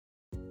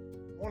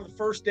one of the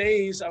first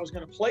days I was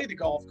going to play the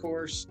golf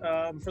course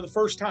for the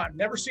first time.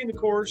 Never seen the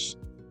course.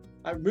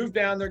 I moved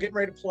down there getting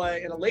ready to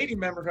play, and a lady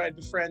member who I had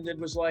befriended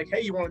was like,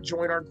 "Hey, you want to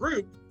join our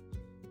group?"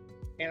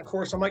 And of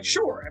course, I'm like,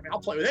 "Sure. I mean, I'll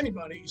play with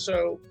anybody."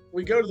 So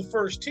we go to the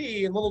first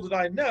tee, and little did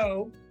I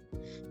know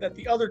that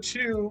the other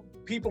two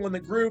people in the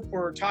group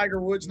were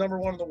Tiger Woods,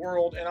 #1 in the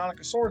world, and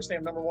Annika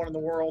Sorenstam, #1 in the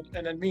world,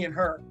 and then me and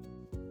her.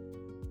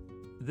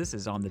 This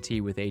is On the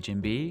Tee with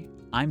HMB.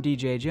 I'm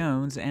DJ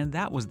Jones, and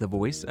that was the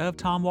voice of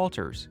Tom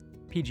Walters,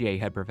 PGA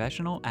head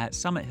professional at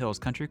Summit Hills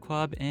Country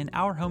Club in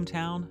our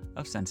hometown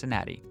of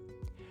Cincinnati.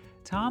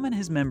 Tom and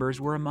his members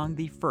were among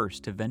the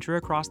first to venture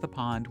across the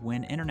pond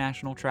when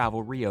international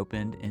travel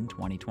reopened in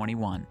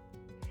 2021.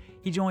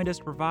 He joined us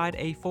to provide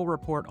a full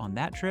report on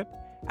that trip,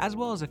 as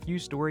well as a few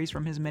stories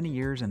from his many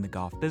years in the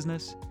golf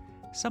business,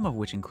 some of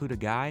which include a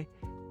guy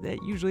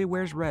that usually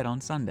wears red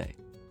on Sunday.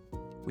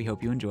 We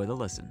hope you enjoy the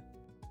listen.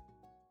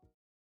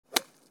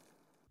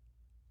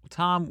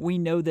 Tom, we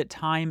know that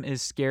time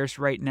is scarce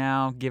right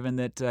now, given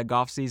that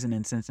golf season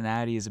in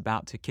Cincinnati is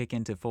about to kick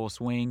into full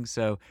swing.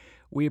 So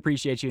we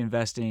appreciate you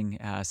investing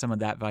some of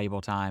that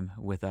valuable time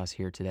with us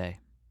here today.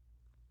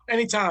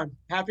 Anytime.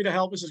 Happy to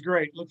help. This is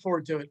great. Look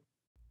forward to it.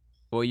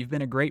 Well, you've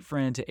been a great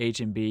friend to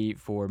H&B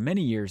for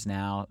many years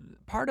now.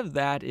 Part of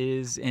that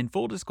is, in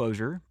full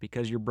disclosure,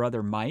 because your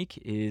brother Mike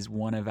is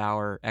one of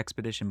our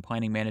expedition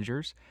planning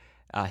managers,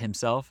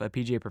 himself a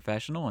PGA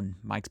professional, and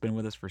Mike's been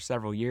with us for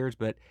several years.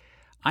 But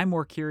I'm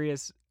more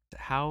curious,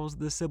 how's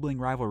the sibling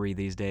rivalry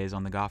these days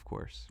on the golf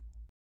course?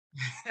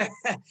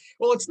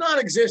 Well, it's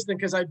non-existent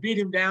because I beat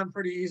him down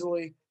pretty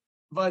easily.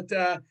 But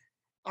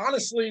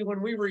honestly,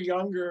 when we were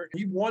younger,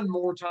 he won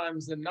more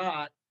times than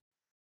not.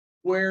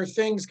 Where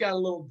things got a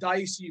little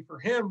dicey for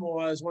him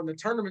was when the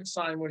tournament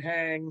sign would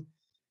hang,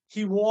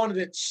 he wanted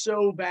it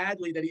so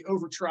badly that he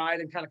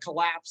overtried and kind of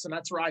collapsed, and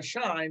that's where I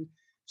shined.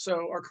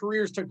 So our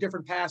careers took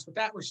different paths with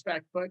that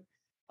respect. But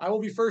I will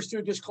be first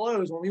to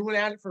disclose, when we went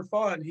at it for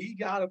fun, he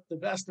got the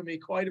best of me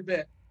quite a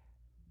bit.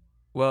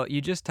 Well, you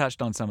just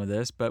touched on some of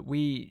this, but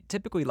we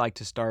typically like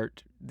to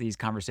start these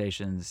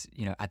conversations,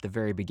 at the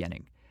very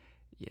beginning.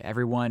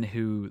 Everyone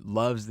who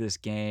loves this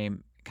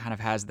game kind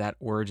of has that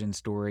origin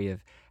story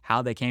of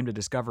how they came to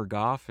discover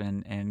golf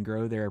and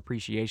grow their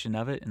appreciation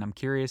of it. And I'm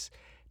curious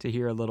to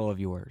hear a little of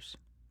yours.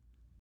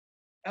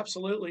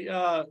 Absolutely.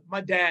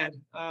 My dad,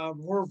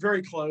 we're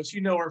very close.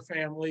 You know our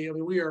family. I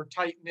mean, we are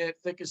tight knit,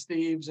 thick as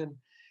thieves. And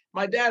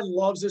my dad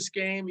loves this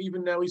game,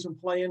 even though he's been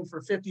playing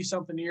for 50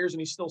 something years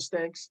and he still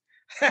stinks.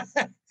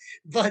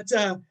 But,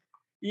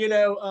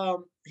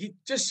 he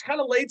just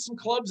kind of laid some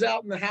clubs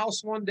out in the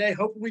house one day,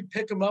 hoping we'd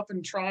pick them up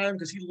and try them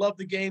because he loved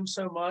the game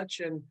so much.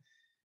 And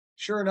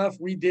sure enough,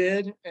 we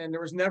did. And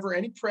there was never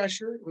any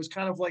pressure. It was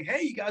kind of like,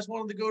 hey, you guys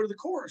wanted to go to the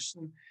course.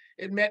 And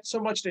it meant so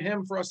much to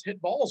him for us to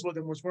hit balls with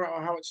him, was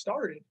how it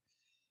started.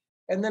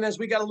 And then as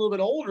we got a little bit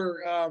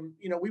older,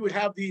 we would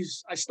have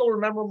these, I still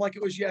remember them like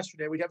it was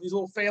yesterday. We'd have these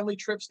little family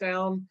trips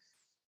down.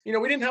 We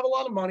didn't have a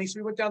lot of money, so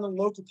we went down to the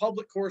local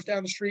public course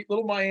down the street,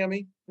 Little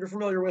Miami. You're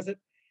familiar with it.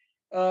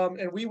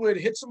 And we would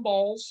hit some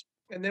balls,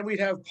 and then we'd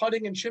have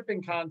putting and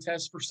chipping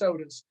contests for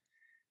sodas.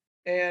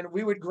 And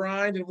we would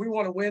grind, and we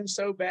want to win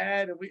so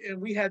bad.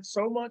 And we had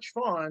so much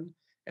fun.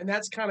 And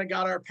that's kind of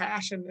got our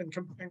passion and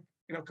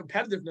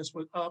competitiveness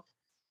up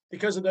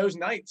because of those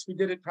nights. We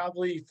did it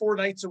probably 4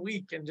 nights a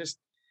week, and just,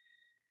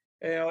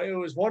 it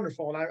was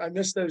wonderful. And I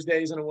miss those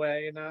days in a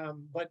way.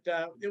 And, but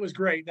it was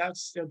great.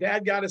 That's,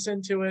 Dad got us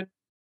into it.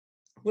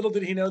 Little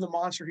did he know the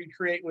monster he'd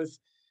create with,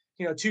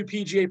 2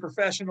 PGA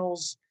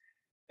professionals.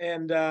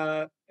 And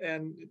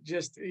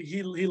just,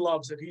 he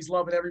loves it. He's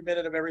loving every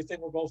minute of everything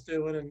we're both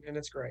doing. And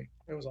it's great.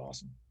 It was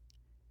awesome.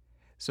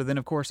 So then,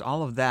 of course,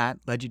 all of that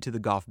led you to the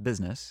golf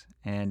business.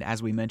 And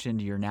as we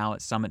mentioned, you're now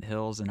at Summit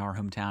Hills in our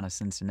hometown of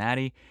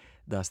Cincinnati,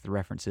 thus the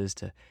references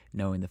to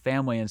knowing the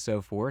family and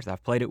so forth.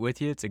 I've played it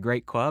with you. It's a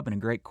great club and a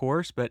great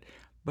course. But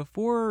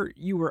before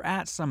you were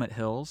at Summit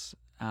Hills,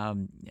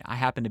 I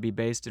happen to be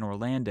based in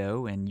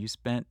Orlando, and you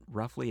spent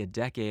roughly a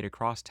decade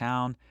across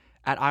town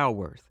at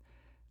Isleworth,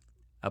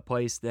 a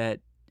place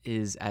that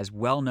is as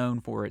well known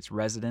for its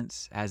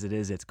residents as it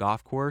is its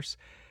golf course.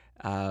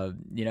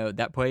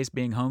 That place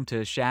being home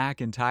to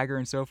Shaq and Tiger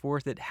and so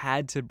forth, it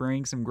had to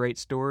bring some great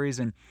stories.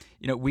 And,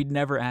 we'd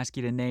never ask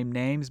you to name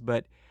names,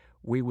 but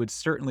we would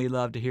certainly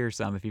love to hear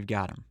some if you've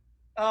got them.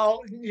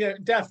 Oh, yeah,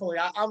 definitely.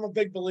 I'm a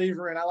big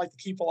believer, and I like to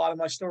keep a lot of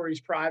my stories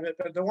private,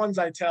 but the ones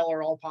I tell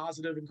are all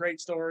positive and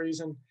great stories.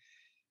 And,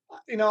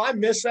 I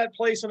miss that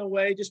place in a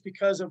way just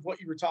because of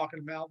what you were talking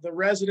about. The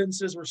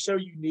residences were so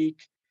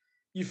unique.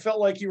 You felt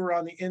like you were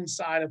on the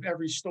inside of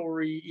every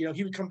story.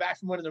 He would come back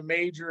from winning a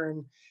major,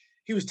 and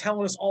he was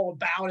telling us all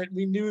about it.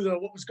 We knew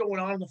what was going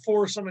on in the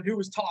foursome and who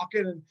was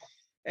talking,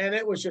 and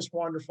it was just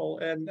wonderful.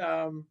 And,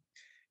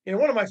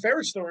 one of my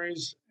favorite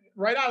stories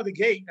right out of the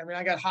gate, I mean,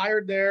 I got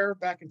hired there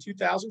back in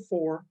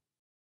 2004,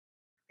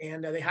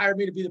 and they hired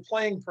me to be the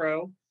playing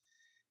pro.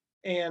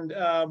 And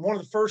one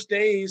of the first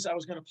days I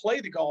was going to play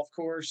the golf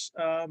course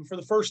for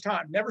the first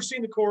time. Never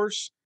seen the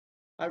course.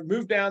 I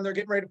moved down there,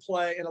 getting ready to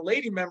play, and a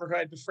lady member who I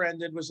had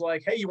befriended was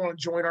like, "Hey, you want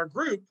to join our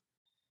group?"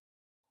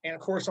 And of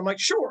course, I'm like,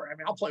 "Sure. I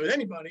mean, I'll play with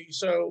anybody."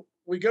 So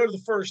we go to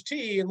the first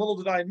tee, and little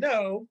did I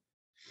know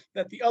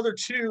that the other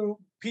two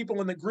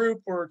people in the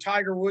group were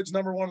Tiger Woods,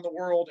 #1 in the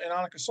world, and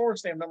Annika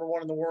Sorenstam,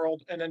 #1 in the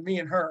world, and then me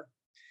and her.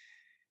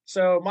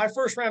 So my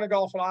first round of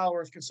golf at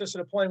Isleworth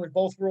consisted of playing with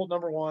both world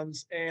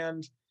 #1s,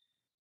 and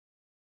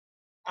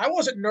I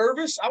wasn't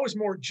nervous. I was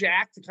more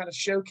jacked to kind of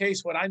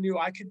showcase what I knew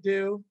I could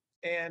do.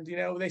 And,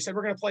 they said,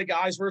 we're going to play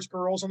guys versus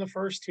girls on the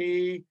first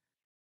tee.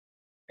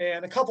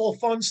 And a couple of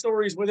fun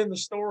stories within the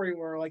story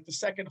were like the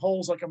second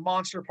hole's like a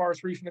monster par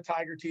 3 from the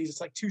Tiger tees.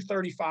 It's like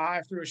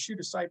 235 through a chute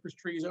of cypress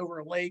trees over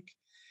a lake.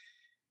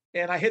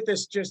 And I hit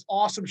this just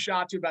awesome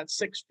shot to about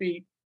 6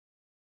 feet.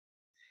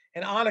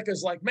 And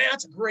Annika's like, man,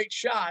 that's a great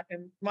shot.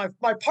 And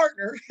my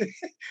partner,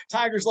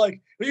 Tiger's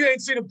like, well, you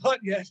ain't seen him putt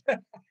yet.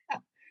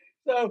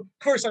 So, of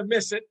course, I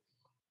miss it.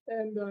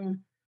 And,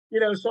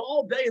 so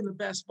all day in the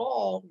best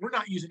ball, we're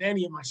not using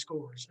any of my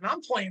scores. And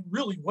I'm playing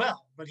really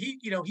well. But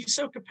he's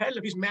so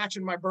competitive. He's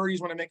matching my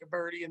birdies when I make a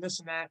birdie and this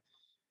and that.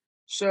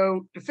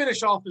 So to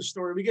finish off the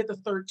story, we get to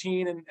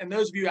 13. And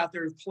those of you out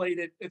there who've played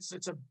it, it's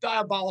a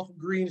diabolical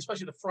green,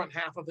 especially the front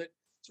half of it.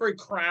 It's very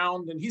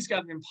crowned. And he's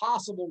got an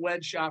impossible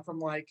wedge shot from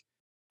like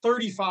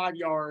 35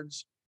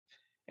 yards.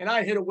 And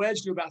I hit a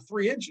wedge to about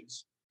 3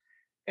 inches.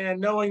 And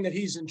knowing that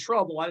he's in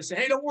trouble, I just say,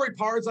 hey, don't worry,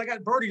 Pards, I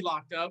got birdie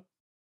locked up.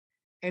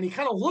 And he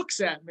kind of looks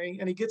at me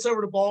and he gets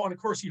over the ball. And of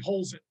course he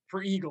holds it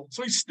for eagle.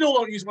 So he still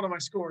don't use one of my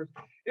scores.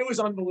 It was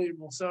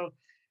unbelievable. So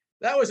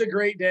that was a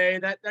great day.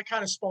 That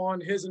kind of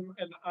spawned his and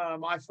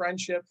my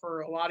friendship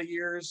for a lot of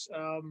years.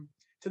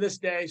 To this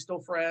day, still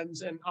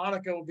friends. And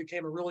Annika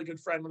became a really good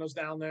friend when I was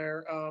down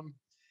there.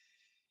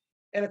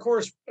 And of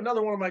course,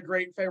 another one of my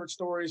great favorite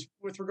stories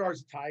with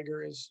regards to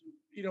Tiger is,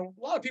 a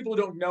lot of people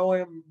who don't know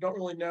him don't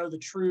really know the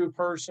true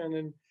person.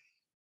 And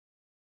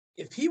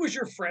if he was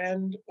your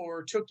friend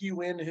or took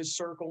you into his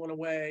circle in a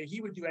way,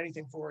 he would do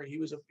anything for you.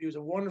 He was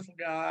a wonderful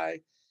guy.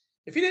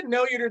 If he didn't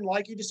know you, didn't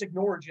like you, just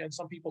ignored you. And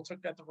some people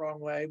took that the wrong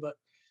way. But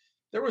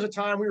there was a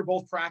time we were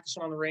both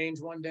practicing on the range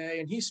one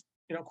day, and he's,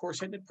 of course,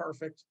 hitting it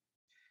perfect.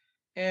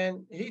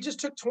 And he just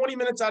took 20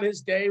 minutes out of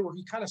his day where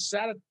he kind of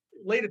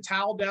laid a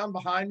towel down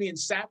behind me and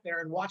sat there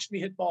and watched me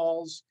hit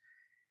balls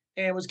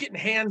and was getting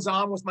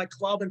hands-on with my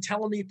club and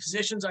telling me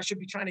positions I should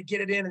be trying to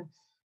get it in. And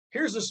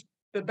here's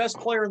the best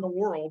player in the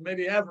world,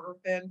 maybe ever.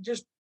 And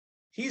just,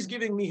 he's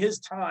giving me his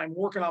time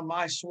working on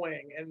my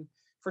swing. And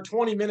for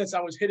 20 minutes, I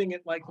was hitting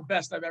it like the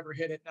best I've ever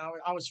hit it. Now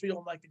I was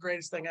feeling like the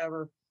greatest thing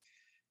ever.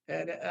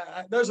 And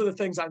those are the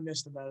things I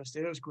missed the most.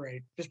 It was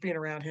great just being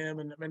around him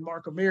and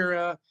Mark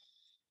O'Meara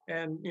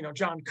and,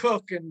 John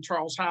Cook and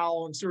Charles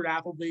Howell and Stuart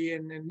Appleby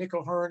and Nick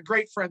O'Hearn,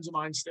 great friends of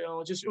mine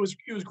still. It was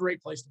a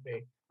great place to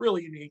be.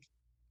 Really unique.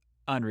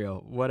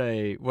 Unreal. What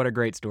a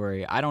great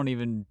story. I don't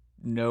even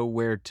know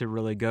where to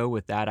really go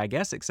with that, I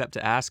guess, except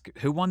to ask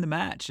who won the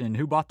match and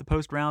who bought the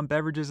post-round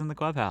beverages in the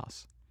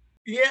clubhouse.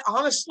 Yeah,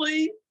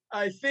 honestly,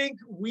 I think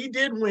we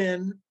did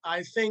win.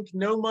 I think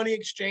no money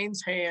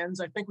exchanged hands.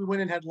 I think we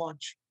went and had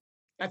lunch.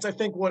 That's, I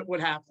think, what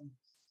happened.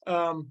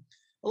 A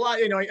lot,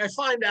 I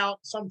find out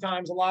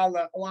sometimes a lot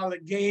of the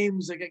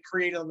games that get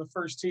created on the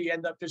first tee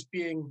end up just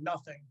being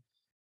nothing.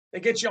 They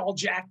get you all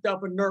jacked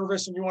up and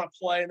nervous and you want to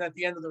play. And at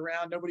the end of the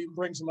round, nobody even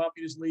brings them up.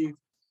 You just leave.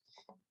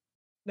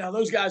 Now,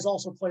 those guys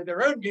also played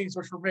their own games,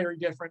 which were very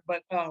different.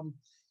 But,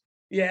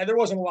 yeah, there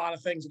wasn't a lot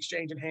of things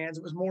exchanging hands.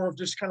 It was more of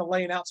just kind of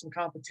laying out some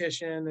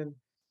competition.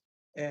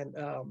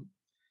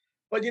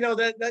 But,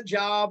 that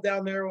job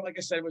down there, like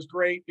I said, was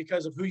great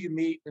because of who you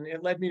meet. And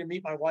it led me to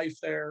meet my wife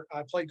there.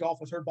 I played golf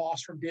with her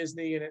boss from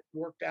Disney, and it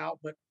worked out.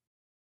 But,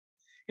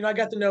 I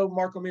got to know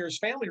Mark O'Meara's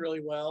family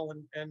really well.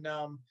 And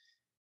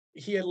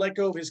he had let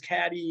go of his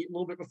caddy a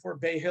little bit before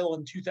Bay Hill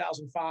in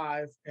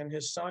 2005. And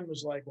his son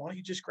was like, why don't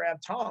you just grab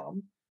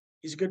Tom?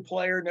 He's a good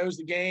player, knows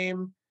the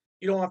game.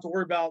 You don't have to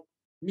worry about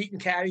meeting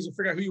caddies and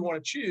figure out who you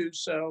want to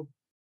choose. So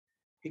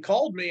he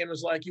called me and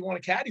was like, you want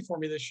a caddy for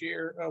me this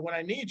year when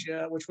I need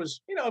you, which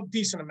was, a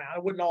decent amount.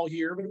 It wasn't all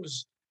year, but it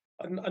was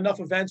enough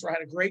events where I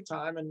had a great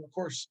time. And of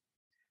course,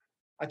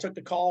 I took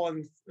the call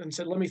and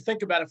said, let me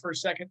think about it for a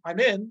second. I'm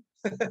in.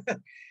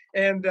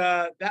 And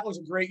that was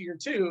a great year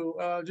too.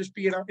 Just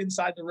being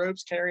inside the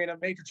ropes, carrying a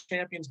major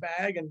champions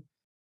bag and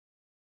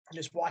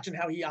just watching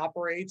how he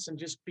operates and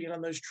just being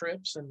on those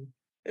trips. And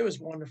it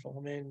was wonderful.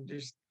 I mean,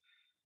 just,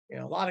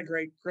 a lot of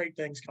great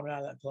things coming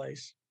out of that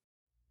place.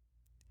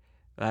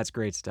 That's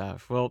great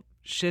stuff. Well,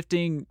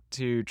 shifting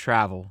to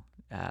travel,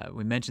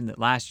 we mentioned that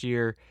last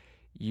year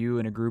you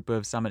and a group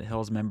of Summit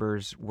Hills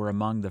members were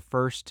among the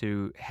first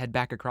to head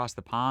back across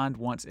the pond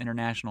once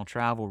international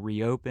travel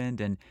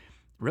reopened, and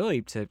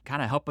really to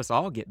kind of help us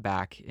all get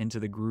back into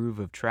the groove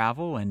of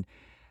travel. And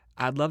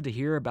I'd love to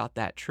hear about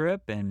that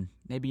trip and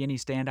maybe any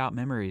standout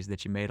memories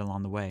that you made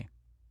along the way.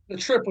 The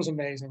trip was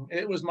amazing.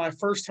 It was my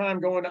first time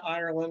going to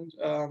Ireland.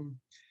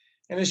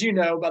 And as you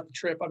know about the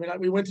trip, I mean,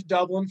 we went to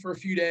Dublin for a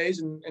few days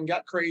and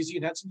got crazy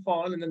and had some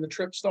fun. And then the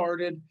trip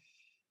started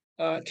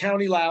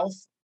County Louth.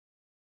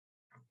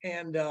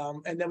 And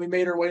then we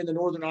made our way into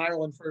Northern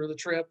Ireland for the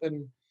trip,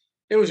 and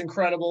it was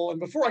incredible. And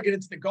before I get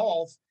into the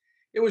golf,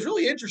 it was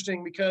really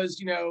interesting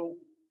because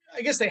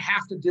I guess they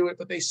have to do it,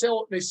 but they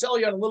sell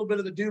you on a little bit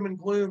of the doom and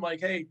gloom, like,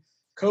 hey,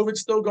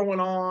 COVID's still going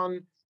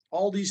on,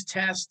 all these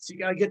tests, you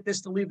got to get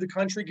this to leave the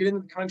country, get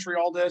into the country,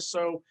 all this.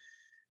 So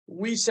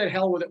we said,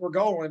 hell with it, we're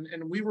going,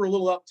 and we were a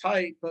little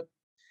uptight, but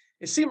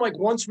it seemed like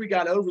once we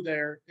got over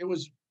there, it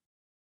was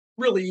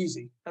really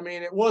easy. I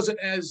mean, it wasn't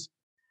as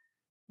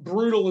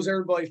brutal as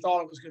everybody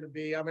thought it was going to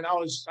be. I mean,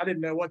 I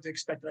didn't know what to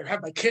expect. Do I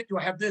have my kit? Do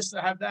I have this? Do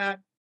I have that?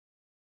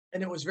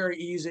 And it was very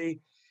easy.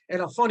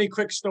 And a funny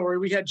quick story: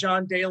 we had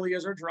John Daly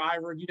as our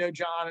driver, and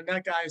John, and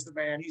that guy is the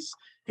man.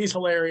 He's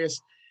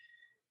hilarious.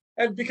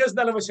 And because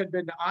none of us had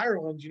been to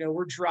Ireland,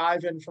 we're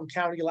driving from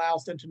County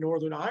Louth into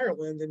Northern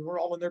Ireland, and we're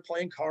all in there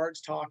playing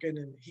cards, talking.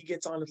 And he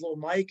gets on his little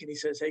mic and he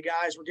says, "Hey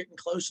guys, we're getting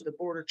close to the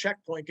border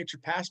checkpoint. Get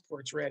your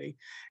passports ready."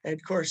 And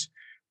of course,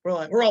 we're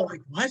all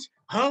like, "What?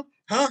 Huh?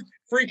 Huh?"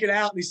 Freaking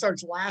out. And he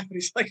starts laughing.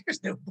 He's like,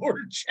 "There's no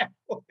border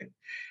checkpoint."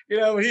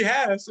 He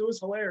had us. It was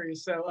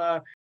hilarious.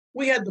 So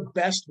we had the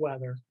best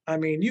weather. I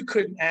mean, you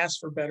couldn't ask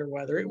for better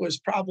weather. It was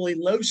probably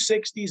low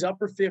 60s,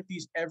 upper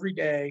 50s every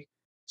day,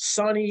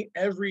 sunny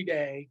every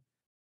day,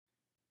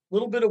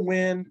 little bit of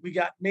wind. We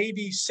got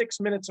maybe 6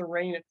 minutes of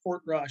rain at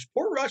Portrush.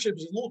 Portrush, it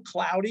was a little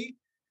cloudy,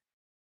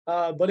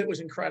 but it was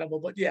incredible.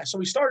 But yeah, so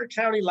we started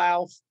County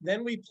Louth.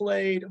 Then we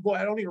played, boy,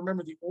 I don't even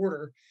remember the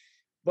order,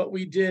 but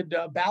we did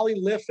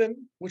Ballyliffin,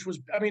 which was,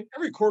 I mean,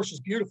 every course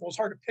was beautiful. It's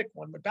hard to pick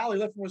one, but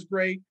Ballyliffin was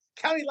great.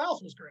 County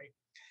Louth was great.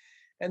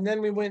 And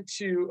then we went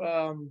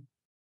to,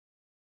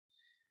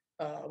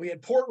 we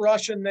had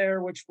Portrush in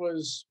there, which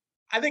was,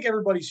 I think,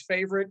 everybody's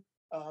favorite.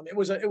 It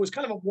was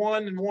kind of a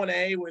 1 and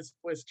 1A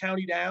with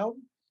County Down,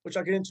 which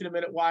I'll get into in a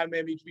minute why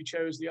maybe we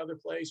chose the other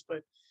place.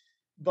 But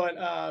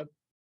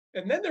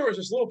and then there was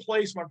this little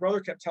place my brother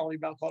kept telling me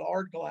about called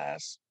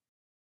Ardglass.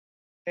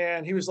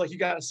 And he was like, "You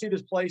got to see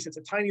this place. It's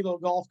a tiny little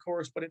golf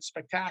course, but it's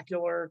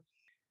spectacular."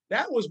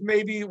 That was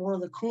maybe one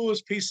of the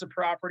coolest pieces of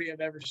property I've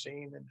ever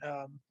seen.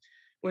 And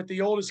with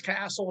the oldest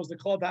castle was the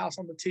clubhouse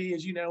on the tee,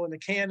 as you know, and the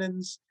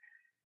cannons.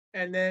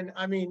 And then,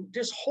 I mean,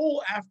 just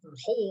hole after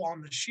hole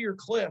on the sheer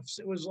cliffs.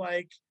 It was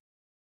like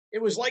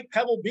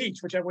Pebble Beach,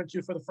 which I went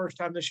to for the first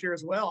time this year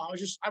as well.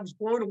 I was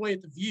blown away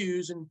at the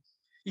views, and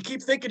you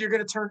keep thinking you're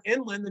going to turn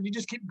inland, and you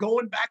just keep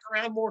going back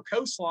around more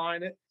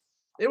coastline.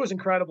 It was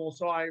incredible.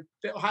 So I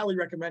highly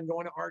recommend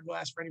going to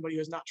Ardglass for anybody who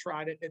has not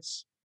tried it.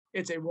 It's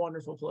a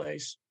wonderful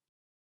place.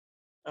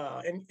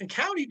 And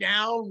County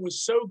Down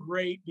was so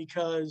great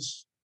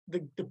because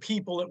the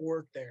people that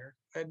work there.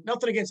 And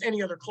nothing against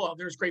any other club.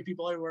 There's great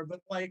people everywhere, but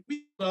like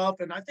we up,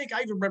 and I think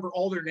I even remember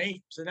all their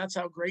names, and that's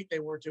how great they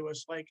were to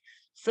us. Like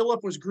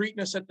Philip was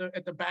greeting us at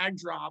the bag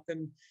drop,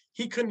 and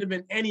he couldn't have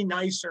been any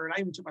nicer. And I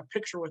even took my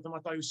picture with him. I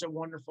thought he was so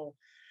wonderful.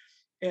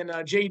 And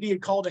JD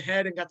had called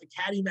ahead and got the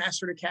caddy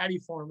master to caddy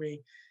for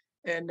me.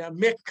 And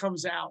Mick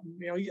comes out,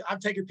 and I'm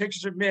taking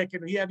pictures of Mick,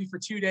 and he had me for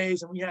 2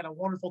 days, and we had a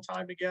wonderful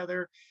time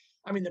together.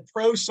 I mean, the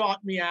pro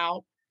sought me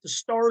out. The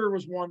starter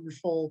was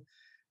wonderful.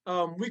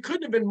 We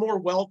couldn't have been more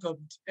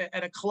welcomed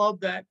at a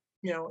club that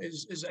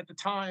is at the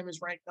time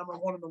is ranked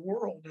 #1 in the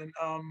world. And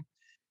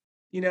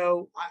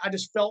I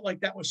just felt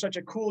like that was such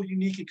a cool,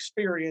 unique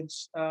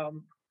experience,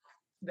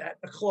 that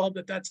a club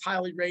that's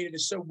highly rated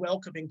is so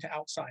welcoming to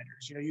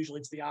outsiders. Usually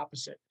it's the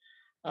opposite.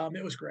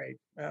 It was great.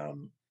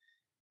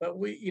 But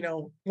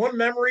one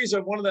memories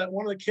of one of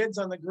the kids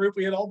on the group,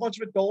 we had a whole bunch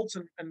of adults,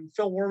 and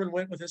Phil Werman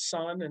went with his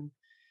son, and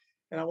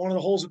on one of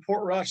the holes at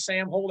Portrush,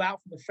 Sam holed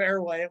out from the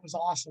fairway. It was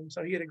awesome.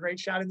 So he had a great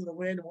shot into the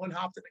wind, and one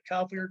hopped in the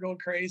cup. We were going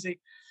crazy.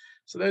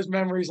 So those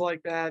memories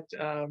like that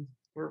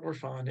were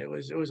fun. It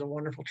was a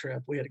wonderful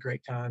trip. We had a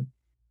great time.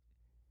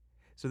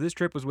 So this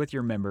trip was with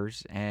your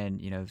members,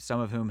 and some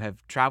of whom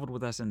have traveled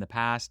with us in the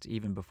past,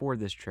 even before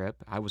this trip.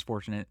 I was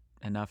fortunate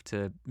enough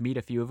to meet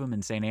a few of them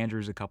in St.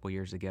 Andrews a couple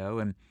years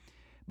ago,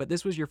 but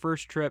this was your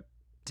first trip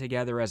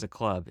together as a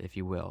club, if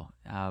you will.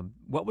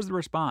 What was the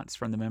response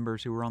from the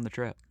members who were on the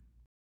trip?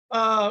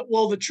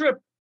 Well, the trip,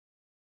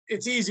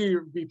 it's easy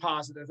to be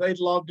positive. They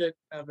loved it.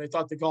 They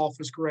thought the golf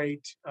was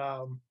great.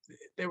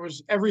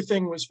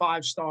 Everything was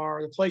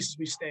 5-star. The places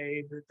we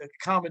stayed, the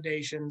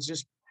accommodations,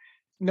 just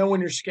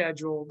knowing your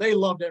schedule. They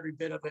loved every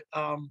bit of it.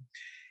 And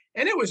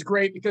it was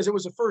great because it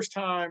was the first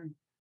time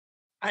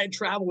I had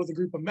traveled with a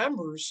group of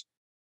members,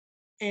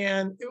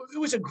 and it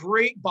was a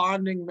great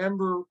bonding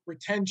member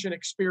retention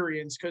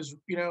experience because,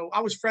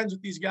 I was friends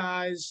with these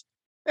guys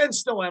and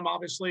still am,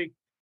 obviously.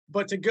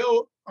 But to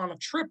go on a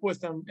trip with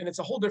them, and it's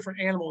a whole different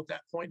animal at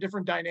that point,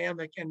 different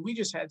dynamic. And we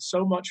just had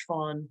so much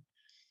fun.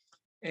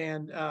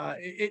 And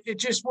it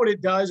just, what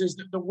it does is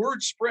the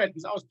word spread,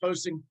 because I was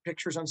posting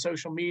pictures on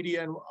social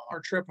media and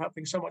our trip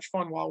having so much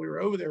fun while we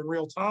were over there in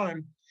real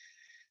time,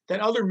 that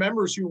other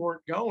members who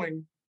weren't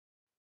going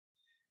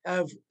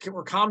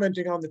were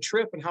commenting on the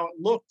trip and how it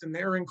looked, and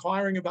they're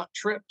inquiring about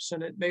trips,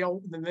 and they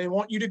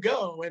want you to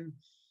go.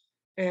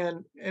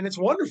 And it's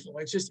wonderful.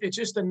 It's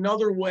just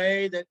another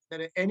way that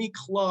any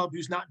club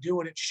who's not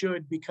doing it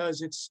should,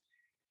 because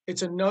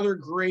it's another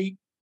great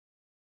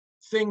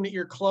thing that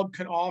your club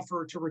can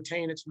offer to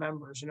retain its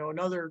members.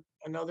 Another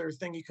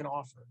thing you can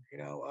offer.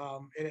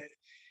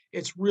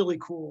 It's really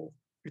cool.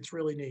 It's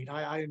really neat.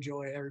 I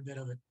enjoy every bit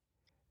of it.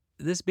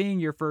 This being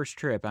your first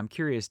trip, I'm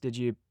curious, did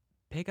you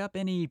pick up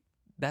any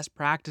best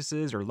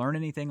practices or learn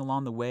anything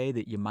along the way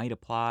that you might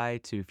apply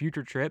to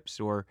future trips,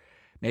 or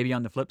maybe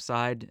on the flip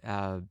side,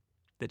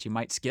 that you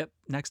might skip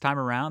next time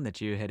around that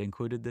you had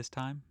included this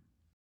time?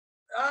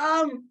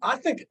 I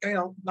think,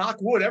 knock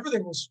wood,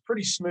 everything was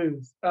pretty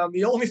smooth.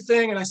 The only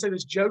thing, and I say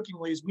this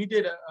jokingly, is we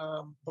did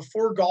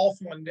before golf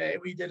one day,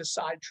 we did a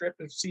side trip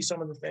to see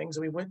some of the things,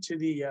 and we went to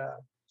the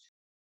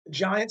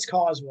Giants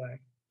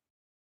Causeway.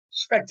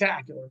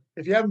 Spectacular.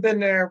 If you haven't been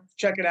there,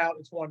 check it out.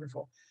 It's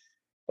wonderful.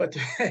 But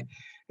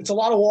it's a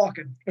lot of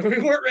walking. We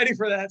weren't ready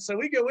for that. So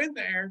we go in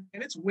there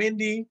and it's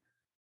windy.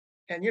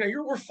 And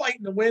we're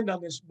fighting the wind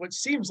on this, what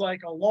seems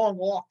like a long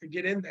walk to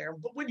get in there.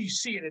 But when you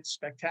see it, it's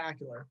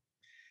spectacular.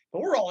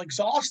 But we're all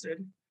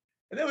exhausted.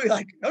 And then we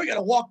got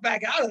to walk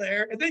back out of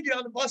there and then get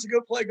on the bus and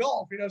go play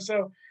golf.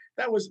 So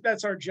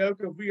that's our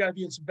joke of we got to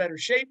be in some better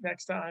shape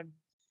next time.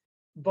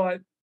 But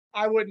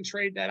I wouldn't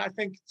trade that. I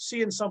think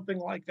seeing something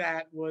like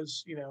that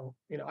was,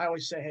 I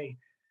always say, hey,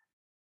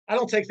 I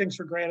don't take things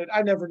for granted.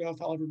 I never know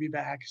if I'll ever be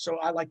back. So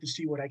I like to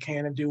see what I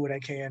can and do what I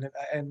can.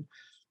 And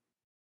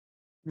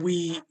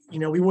we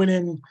went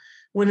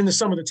into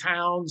some of the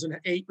towns and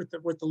ate with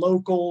the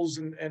locals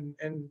and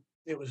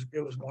it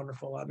was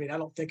wonderful. I mean, I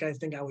don't think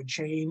anything I would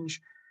change.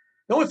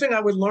 The only thing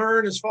I would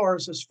learn as far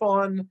as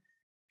fun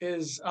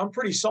is I'm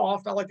pretty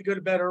soft. I like to go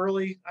to bed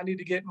early. I need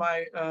to get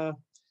my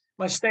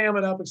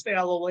stamina up and stay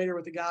out a little later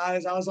with the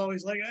guys. I was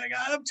always like, hey,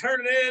 God, I'm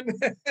turning in.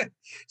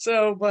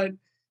 But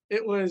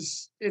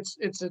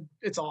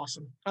it's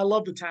awesome. I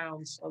love the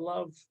towns. I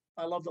love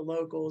the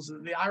locals.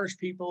 The Irish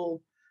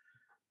people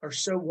are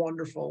so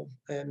wonderful,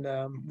 and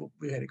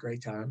we had a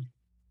great time.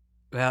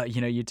 Well,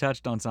 you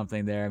touched on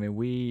something there. I mean,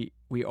 we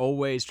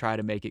always try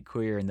to make it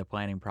clear in the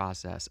planning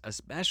process,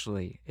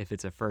 especially if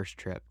it's a first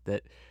trip,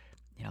 that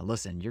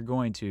listen, you're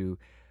going to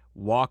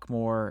walk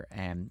more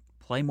and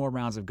play more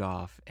rounds of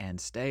golf and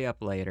stay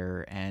up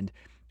later and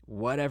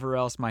whatever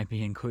else might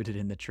be included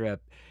in the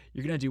trip.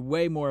 You're going to do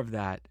way more of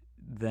that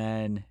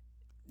than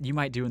you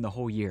might do in the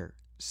whole year.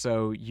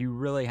 So you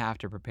really have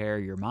to prepare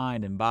your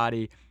mind and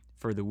body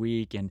for the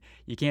week, and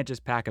you can't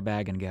just pack a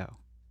bag and go.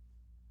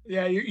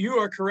 Yeah, you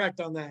are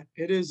correct on that.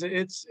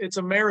 It's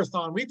a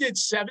marathon. We did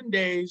 7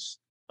 days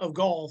of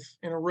golf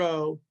in a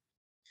row,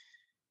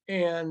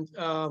 and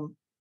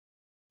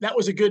that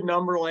was a good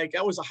number. Like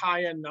that was a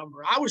high end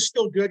number. I was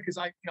still good because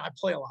I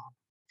play a lot,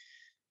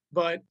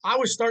 but I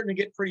was starting to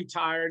get pretty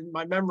tired.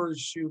 My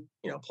members who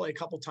play a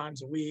couple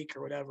times a week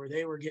or whatever,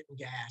 they were getting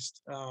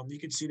gassed. You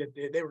could see that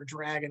they were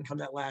dragging come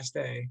that last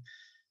day.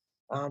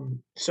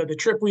 So the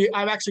trip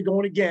I'm actually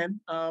going again.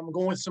 I'm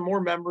going with some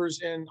more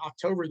members in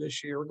October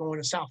this year. We're going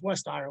to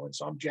Southwest Ireland,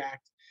 so I'm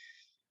jacked.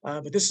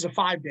 But this is a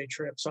 5-day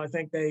trip, so I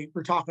think they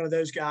were talking to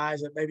those guys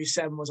that maybe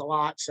 7 was a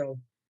lot. So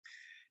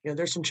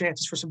there's some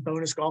chances for some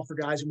bonus golf for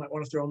guys who might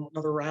want to throw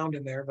another round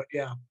in there. But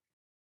yeah,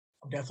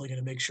 I'm definitely going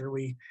to make sure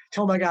we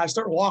tell my guys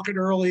start walking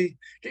early,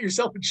 get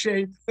yourself in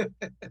shape,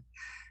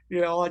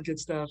 all that good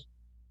stuff.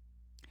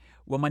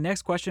 Well, my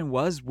next question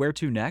was where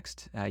to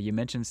next? You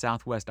mentioned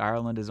Southwest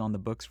Ireland is on the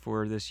books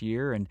for this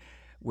year, and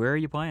where are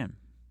you playing?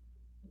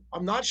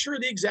 I'm not sure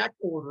the exact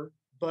order,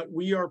 but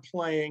we are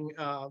playing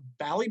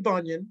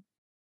Ballybunion,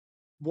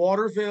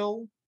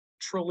 Waterville,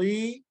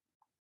 Tralee,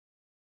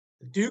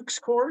 the Duke's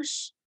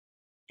course,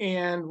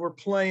 and we're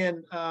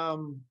playing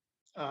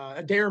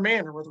Adair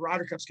Manor, where the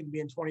Ryder Cup's going to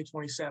be in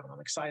 2027. I'm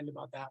excited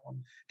about that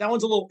one. That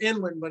one's a little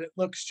inland, but it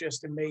looks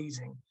just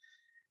amazing.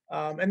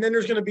 And then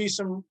there's going to be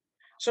some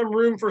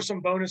room for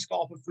some bonus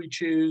golf if we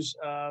choose,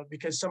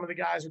 because some of the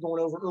guys are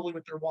going over early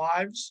with their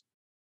wives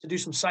to do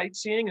some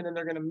sightseeing, and then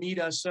they're going to meet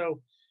us. So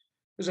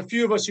there's a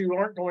few of us who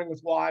aren't going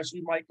with wives.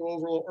 We might go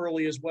over a little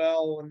early as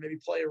well and maybe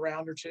play a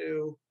round or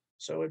two.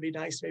 So it'd be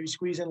nice to maybe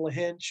squeeze in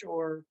Lahinch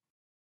or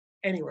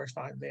anywhere's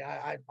fine with me.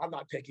 I'm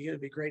not picky.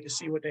 It'd be great to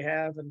see what they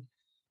have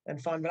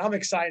and fun. But I'm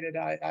excited.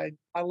 I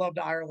loved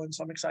Ireland,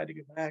 so I'm excited to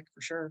get back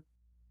for sure.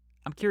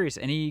 I'm curious,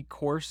 any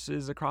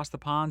courses across the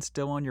pond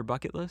still on your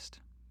bucket list?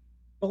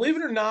 Believe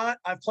it or not,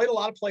 I've played a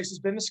lot of places,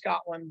 been to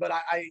Scotland, but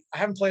I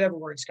haven't played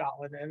everywhere in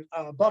Scotland. And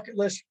bucket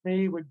list for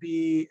me would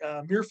be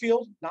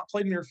Muirfield, not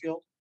played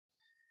Muirfield.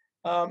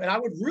 And I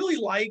would really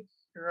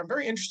I'm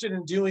very interested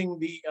in doing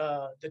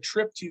the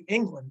trip to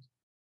England,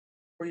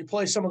 where you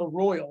play some of the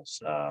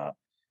Royals.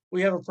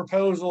 We have a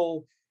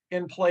proposal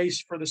in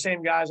place for the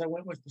same guys I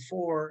went with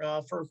before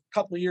for a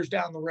couple of years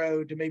down the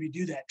road to maybe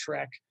do that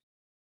trek,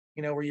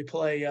 where you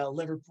play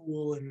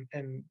Liverpool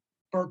and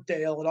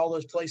Birkdale and all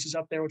those places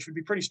up there, which would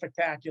be pretty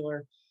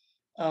spectacular.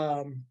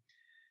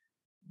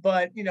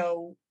 But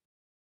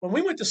when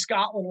we went to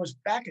Scotland was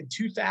back in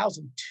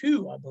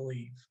 2002, I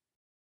believe,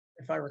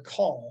 if I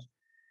recall.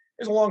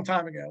 It was a long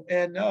time ago.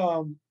 And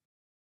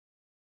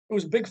it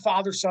was a big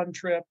father-son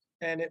trip,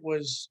 and it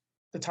was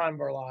the time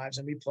of our lives.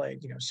 And we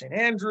played, St.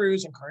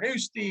 Andrews and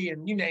Carnoustie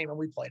and you name it,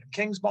 we played them.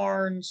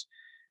 Kingsbarns,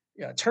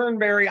 Yeah,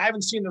 Turnberry. I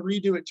haven't seen the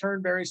redo at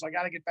Turnberry, so I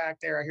got to get back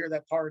there. I hear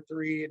that par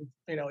three, and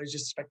it's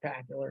just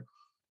spectacular.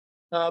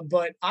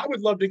 But I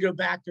would love to go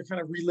back to kind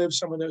of relive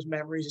some of those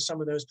memories of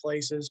some of those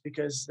places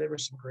because there were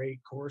some great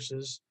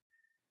courses.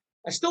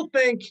 I still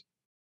think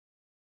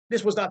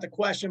this was not the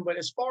question, but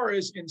as far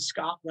as in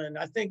Scotland,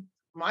 I think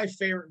my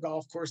favorite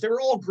golf course, they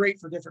were all great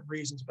for different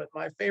reasons, but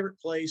my favorite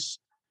place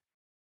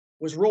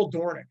was Royal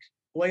Dornoch,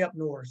 way up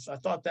north. I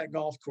thought that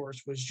golf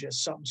course was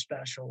just something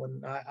special.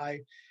 And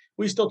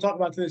we still talk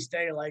about to this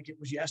day like it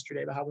was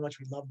yesterday about how much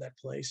we love that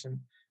place. And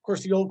of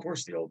course, the old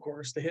course,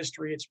 the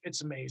history,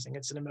 it's amazing.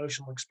 It's an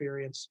emotional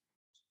experience.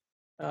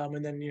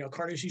 And then,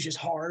 Carnousie's just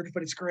hard,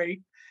 but it's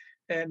great.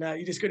 And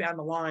you just go down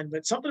the line.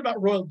 But something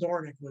about Royal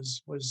Dornoch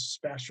was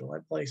special.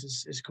 That place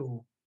is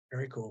cool.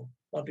 Very cool.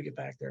 Love to get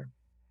back there.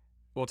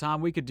 Well,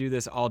 Tom, we could do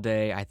this all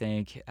day, I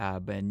think,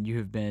 and you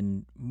have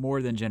been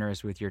more than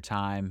generous with your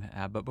time.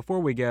 But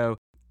before we go,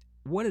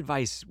 what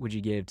advice would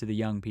you give to the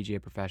young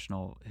PGA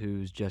professional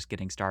who's just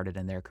getting started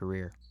in their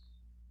career?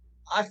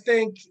 I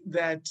think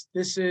that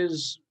this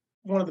is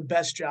one of the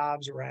best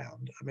jobs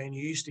around. I mean,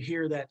 you used to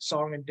hear that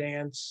song and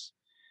dance,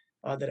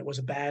 that it was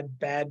a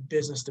bad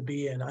business to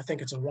be in. I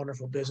think it's a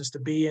wonderful business to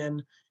be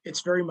in.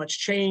 It's very much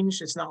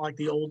changed. It's not like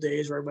the old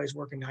days where everybody's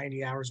working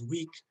 90 hours a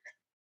week.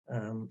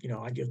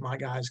 I give my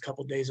guys a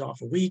couple of days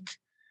off a week.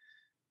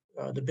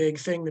 The big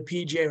thing the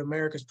PGA of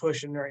America is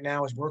pushing right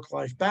now is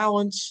work-life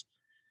balance.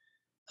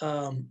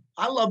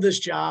 I love this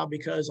job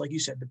because, like you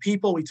said, the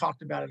people, we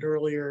talked about it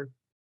earlier,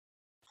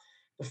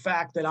 the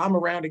fact that I'm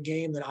around a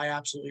game that I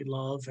absolutely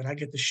love and I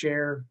get to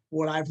share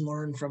what I've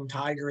learned from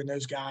Tiger and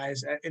those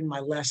guys in my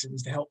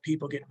lessons to help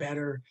people get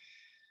better.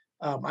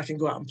 I can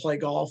go out and play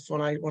golf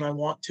when I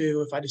want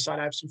to. If I decide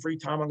I have some free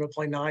time, I'm going to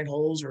play 9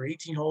 holes or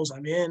 18 holes.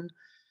 I'm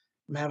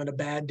having a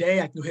bad day,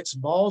 I can go hit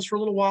some balls for a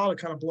little while to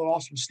kind of blow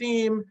off some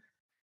steam.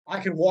 I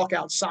can walk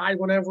outside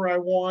whenever I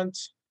want.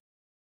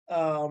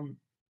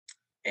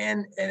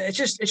 And it's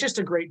just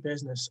a great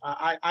business.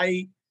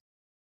 I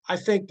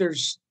think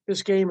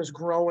this game is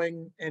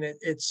growing, and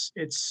it's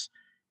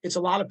a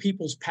lot of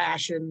people's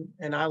passion,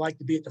 and I like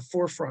to be at the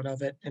forefront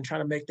of it and try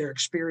to make their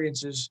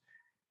experiences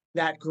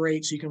that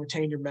great so you can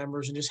retain your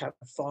members and just have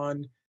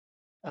fun.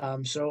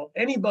 So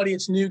anybody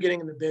that's new getting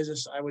in the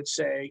business, I would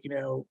say,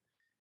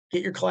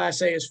 get your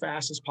Class A as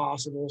fast as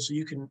possible so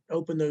you can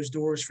open those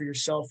doors for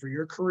yourself for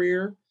your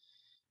career.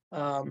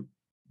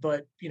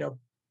 But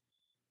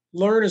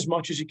learn as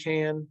much as you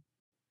can,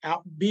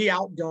 be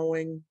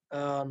outgoing,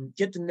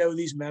 get to know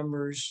these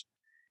members,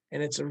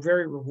 and it's a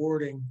very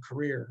rewarding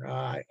career.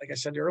 Like I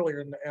said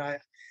earlier,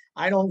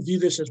 I don't view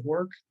this as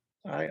work.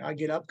 I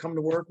get up, come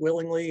to work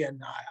willingly,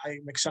 and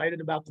I'm excited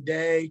about the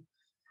day.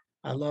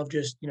 I love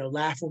just,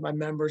 laughing with my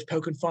members,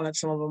 poking fun at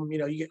some of them.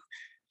 You get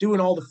doing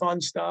all the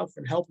fun stuff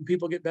and helping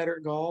people get better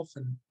at golf.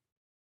 And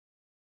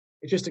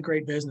it's just a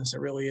great business. It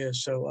really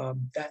is. So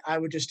that I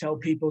would just tell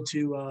people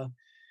to,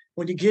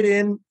 when you get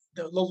in,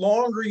 the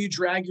longer you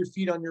drag your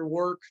feet on your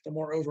work, the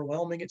more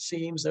overwhelming it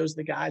seems. Those are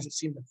the guys that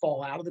seem to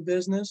fall out of the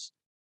business.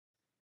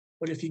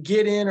 But if you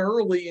get in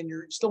early and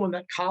you're still in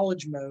that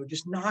college mode,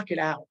 just knock it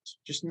out.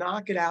 Just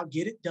knock it out,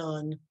 get it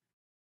done,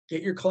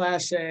 get your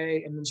Class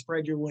A, and then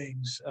spread your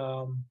wings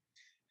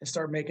and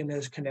start making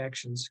those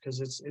connections because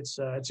it's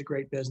a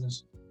great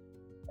business.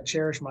 I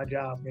cherish my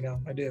job,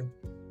 I do.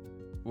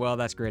 Well,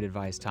 that's great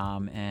advice,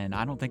 Tom, and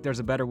I don't think there's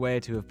a better way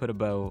to have put a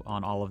bow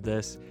on all of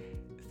this.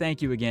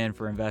 Thank you again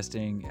for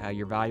investing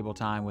your valuable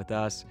time with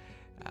us.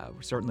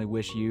 We certainly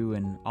wish you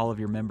and all of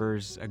your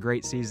members a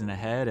great season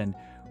ahead, and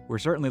we're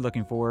certainly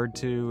looking forward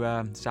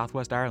to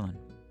Southwest Ireland.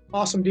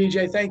 Awesome,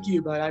 DJ. Thank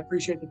you, bud. I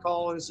appreciate the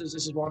call. This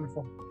is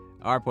wonderful.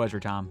 Our pleasure,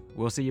 Tom.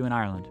 We'll see you in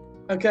Ireland.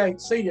 Okay,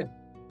 see you.